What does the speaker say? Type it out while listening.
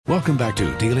Welcome back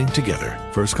to Dealing Together.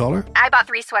 First caller? I bought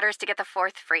 3 sweaters to get the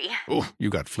 4th free. Oh, you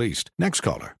got fleeced. Next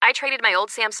caller? I traded my old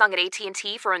Samsung at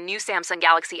AT&T for a new Samsung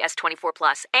Galaxy S24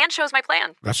 Plus and chose my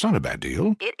plan. That's not a bad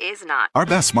deal. It is not. Our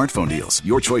best smartphone deals.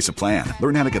 Your choice of plan.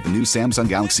 Learn how to get the new Samsung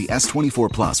Galaxy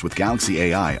S24 Plus with Galaxy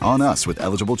AI on us with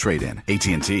eligible trade-in.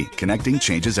 AT&T. Connecting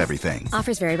changes everything.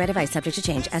 Offers vary by device. Subject to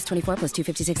change. S24 plus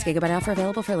 256 gigabyte offer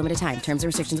available for a limited time. Terms and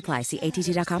restrictions apply. See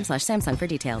att.com/Samsung for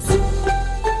details.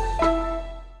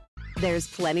 There's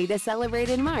plenty to celebrate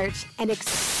in March and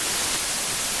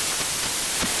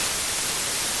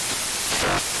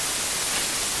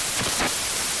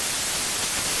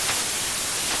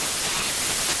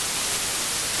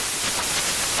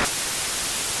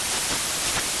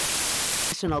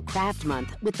National Craft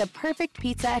Month with the perfect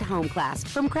pizza at home class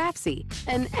from Craftsy.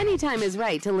 And anytime is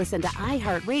right to listen to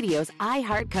iHeartRadio's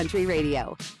iHeartCountry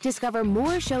Radio. Discover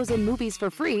more shows and movies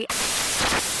for free.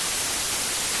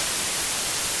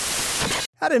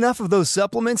 Had enough of those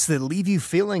supplements that leave you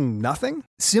feeling nothing?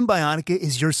 Symbiotica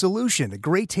is your solution to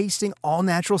great-tasting,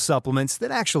 all-natural supplements that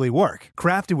actually work.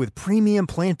 Crafted with premium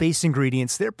plant-based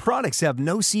ingredients, their products have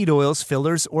no seed oils,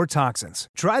 fillers, or toxins.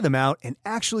 Try them out and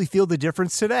actually feel the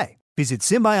difference today. Visit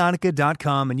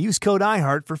Symbiotica.com and use code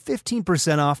IHEART for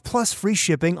 15% off plus free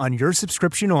shipping on your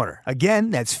subscription order.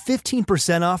 Again, that's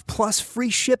 15% off plus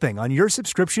free shipping on your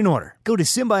subscription order. Go to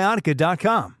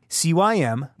Symbiotica.com,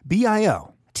 CYMBIOTIKA.com.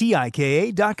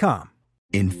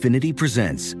 Infiniti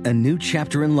presents a new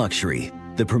chapter in luxury,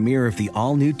 the premiere of the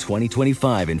all-new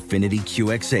 2025 Infiniti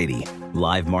QX80,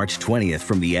 live March 20th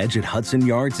from the Edge at Hudson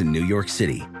Yards in New York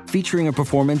City, featuring a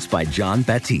performance by John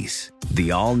Batiste.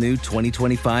 The all-new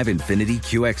 2025 Infiniti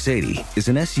QX80 is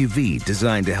an SUV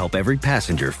designed to help every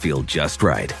passenger feel just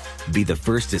right. Be the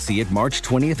first to see it March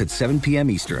 20th at 7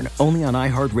 p.m. Eastern, only on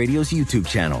iHeartRadio's YouTube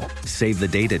channel. Save the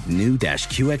date at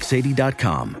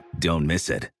new-QX80.com. Don't miss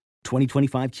it.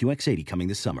 2025 QX80 coming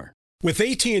this summer. With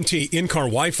AT&T in-car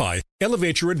Wi-Fi,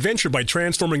 elevate your adventure by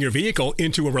transforming your vehicle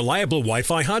into a reliable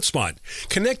Wi-Fi hotspot.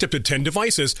 Connect up to 10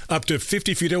 devices up to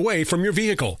 50 feet away from your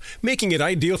vehicle, making it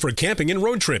ideal for camping and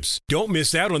road trips. Don't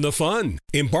miss out on the fun.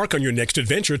 Embark on your next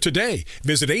adventure today.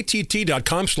 Visit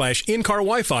att.com/in-car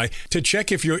Wi-Fi to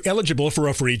check if you're eligible for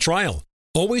a free trial.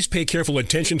 Always pay careful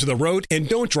attention to the road and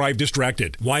don't drive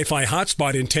distracted. Wi-Fi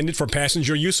hotspot intended for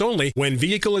passenger use only when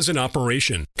vehicle is in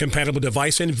operation. Compatible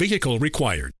device and vehicle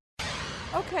required.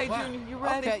 Okay, Junior, you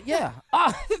ready? Okay, yeah.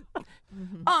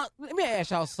 Let me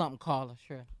ask y'all something, Carla.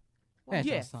 Sure. Ask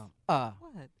y'all something.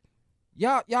 What?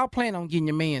 Y'all plan on getting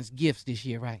your man's gifts this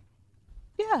year, right?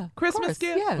 Yeah, Christmas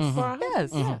gifts. Yes, For our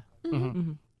husband. yeah.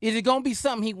 Mm-hmm. Is it gonna be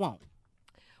something he wants?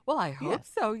 Well, I hope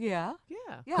so. Yeah.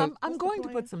 Yeah. I'm going to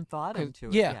put some thought into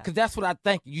it. Yeah, because that's what I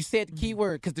think. You said the key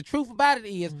word. Because the truth about it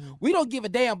is, we don't give a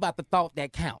damn about the thought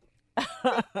that count.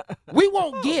 We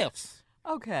want gifts.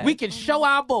 Okay. We can show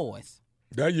our boys.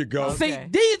 There you go. See,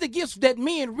 these are the gifts that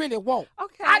men really want.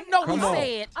 Okay. I know Come we on.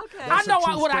 said. Okay. I know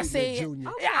what I statement, said.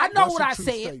 Junior. Yeah, I know That's what a I true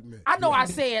said. statement. I know I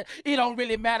said it don't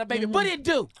really matter, baby, but it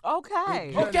do.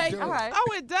 Okay. Okay. All right.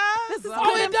 Oh, it does. This is Oh,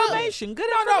 good it does. information. Good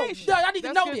No, information. no, I need to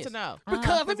That's know good this. to know.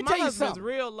 Because let me My tell you husband's something.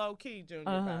 real low key, Junior.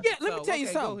 about Yeah, it. let me So, tell you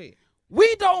okay, something. Go ahead.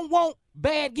 We don't want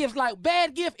bad gifts. Like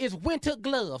bad gift is winter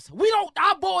gloves.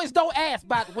 Our boys don't ask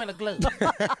about winter gloves.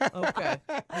 Okay.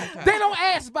 They don't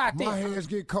ask about My that. hands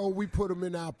get cold, we put them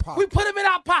in our pocket. We put them in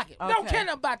our pocket. We don't Okay. care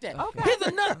nothing about that. Okay.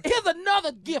 Here's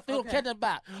another gift we don't Okay. care nothing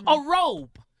about. A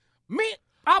robe.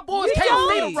 Our boys We can't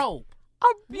don't. see a robe. A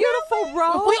beautiful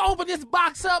robe. If we open this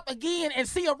box up again and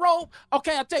see a robe,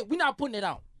 okay, I'll tell you, we're not putting it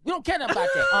on. We don't care nothing about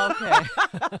that.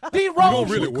 Okay. These don't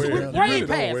robes really wear it. with You rain really don't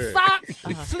pants, wear it. socks,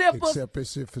 slippers. Except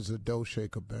if it's a Dolce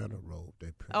Gabbana robe. They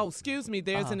put Oh, excuse me.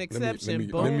 There's an exception. Let me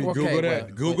Boom. Google Okay, that.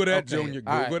 well, Google that, okay, Junior.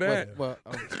 all right, Google that. Well,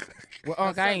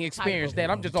 Unc, I ain't experienced that.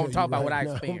 I'm just gonna talk about what I I'm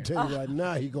experienced. telling you right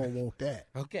now, he gonna want that.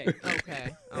 Okay.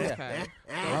 Okay. Okay.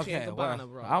 Okay, well,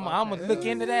 Gabbana robe. I'm gonna look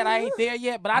into that. I ain't there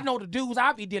yet, but I know the dudes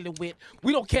I be dealing with.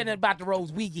 We don't care nothing about the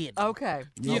robes we get. Okay.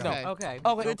 You know. Okay.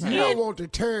 Okay. Good to You know. don't want the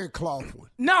terry cloth one.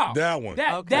 No. That one.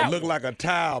 That It look like a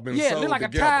tile been yeah, sewed look like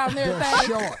together. a towel and everything.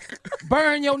 Short.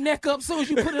 Burn your neck up soon as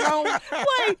you put it on.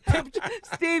 Wait,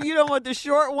 Steve, you don't want the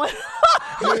short one?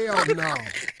 Hell no,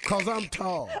 because I'm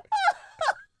tall.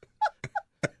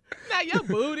 Now your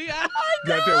booty.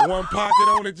 Got that one pocket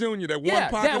on it, Junior. That one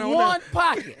pocket that on one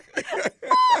pocket.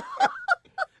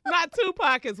 Not two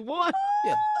pockets. One.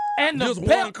 Yeah. And the Just one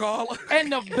belt, collar.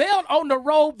 and the belt on the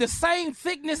robe the same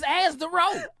thickness as the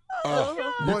robe.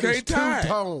 You But it's can't tie it.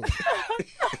 two-tone.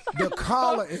 the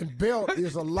collar and belt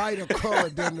is a lighter color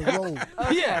than the robe.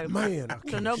 Yeah. Man,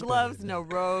 So no gloves, no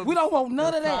robes. We don't want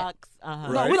none no of that. socks.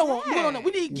 Uh-huh. No, we don't want.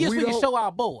 We need gifts we can show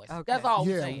our boys. Okay. That's all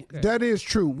we're Yeah, saying. that is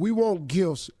true. We want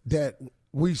gifts that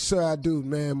we say, I do,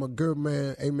 man, my girl,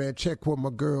 man, hey, man, check what my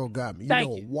girl got me. Thank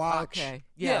you know, you. watch. Okay.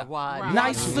 Yeah, watch.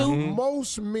 Nice suit.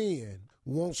 Most men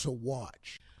wants a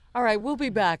watch. All right, we'll be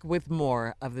back with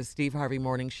more of the Steve Harvey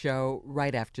Morning Show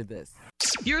right after this.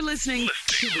 You're listening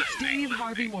to the Steve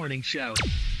Harvey Morning Show.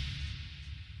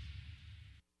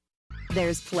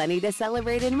 There's plenty to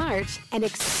celebrate in March and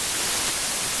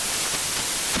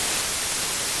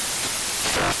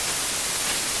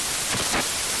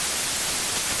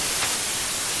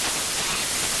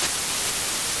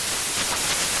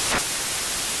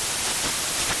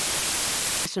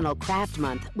National Craft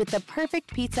Month with the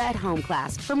perfect pizza at home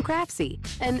class from Craftsy.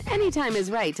 And anytime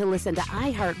is right to listen to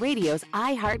iHeartRadio's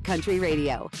iHeart Country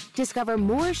Radio. Discover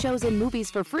more shows and movies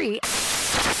for free.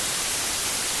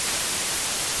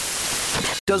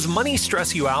 Does money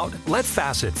stress you out? Let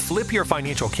Facet flip your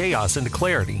financial chaos into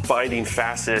clarity. Finding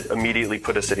Facet immediately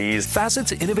put us at ease.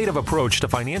 Facet's innovative approach to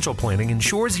financial planning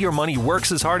ensures your money works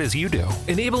as hard as you do,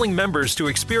 enabling members to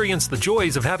experience the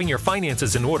joys of having your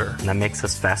finances in order. And that makes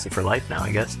us Facet for life now,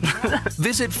 I guess.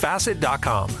 Visit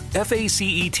Facet.com,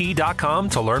 FACET.com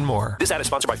to learn more. This ad is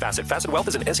sponsored by Facet. Facet Wealth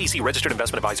is an SEC registered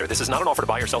investment advisor. This is not an offer to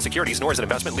buy or sell securities, nor is it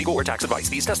investment, legal, or tax advice.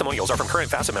 These testimonials are from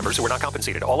current Facet members who are not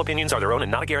compensated. All opinions are their own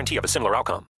and not a guarantee of a similar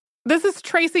outcome. This is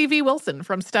Tracy V. Wilson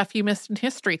from Stuff You Missed in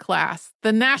History class.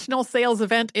 The national sales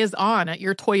event is on at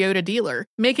your Toyota dealer,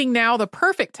 making now the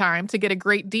perfect time to get a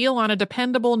great deal on a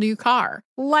dependable new car.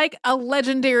 Like a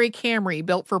legendary Camry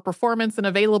built for performance and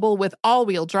available with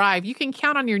all-wheel drive, you can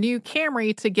count on your new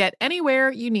Camry to get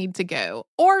anywhere you need to go.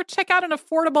 Or check out an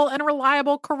affordable and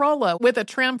reliable Corolla with a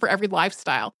trim for every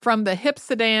lifestyle. From the hip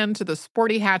sedan to the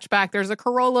sporty hatchback, there's a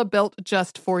Corolla built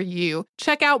just for you.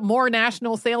 Check out more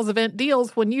national sales event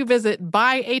deals when you visit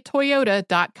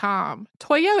buyatoyota.com.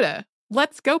 Toyota,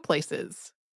 let's go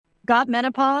places. Got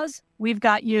menopause? We've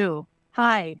got you.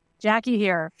 Hi, Jackie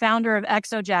here, founder of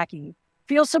Exo Jackie.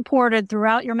 Feel supported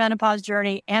throughout your menopause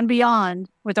journey and beyond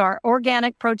with our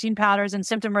organic protein powders and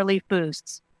symptom relief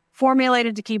boosts.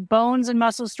 Formulated to keep bones and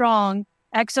muscles strong,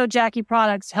 Exo Jackie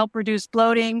products help reduce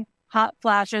bloating, hot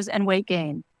flashes, and weight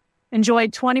gain. Enjoy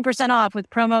 20% off with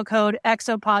promo code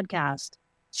EXOPODCAST.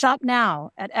 Shop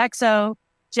now at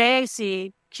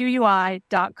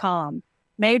exojacqui.com.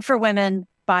 Made for women,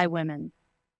 by women.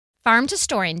 Farm to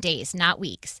store in days, not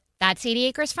weeks. That's 80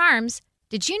 Acres Farms.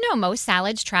 Did you know most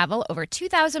salads travel over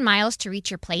 2,000 miles to reach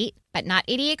your plate? But not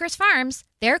 80 Acres Farms.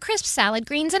 Their crisp salad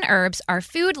greens and herbs are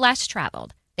food less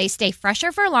traveled. They stay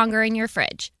fresher for longer in your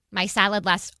fridge. My salad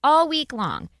lasts all week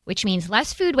long, which means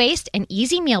less food waste and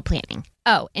easy meal planning.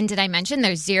 Oh, and did I mention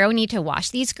there's zero need to wash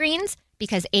these greens?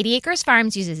 Because 80 Acres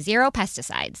Farms uses zero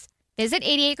pesticides. Visit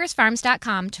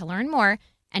 80acresfarms.com to learn more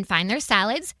and find their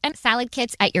salads and salad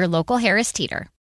kits at your local Harris Teeter.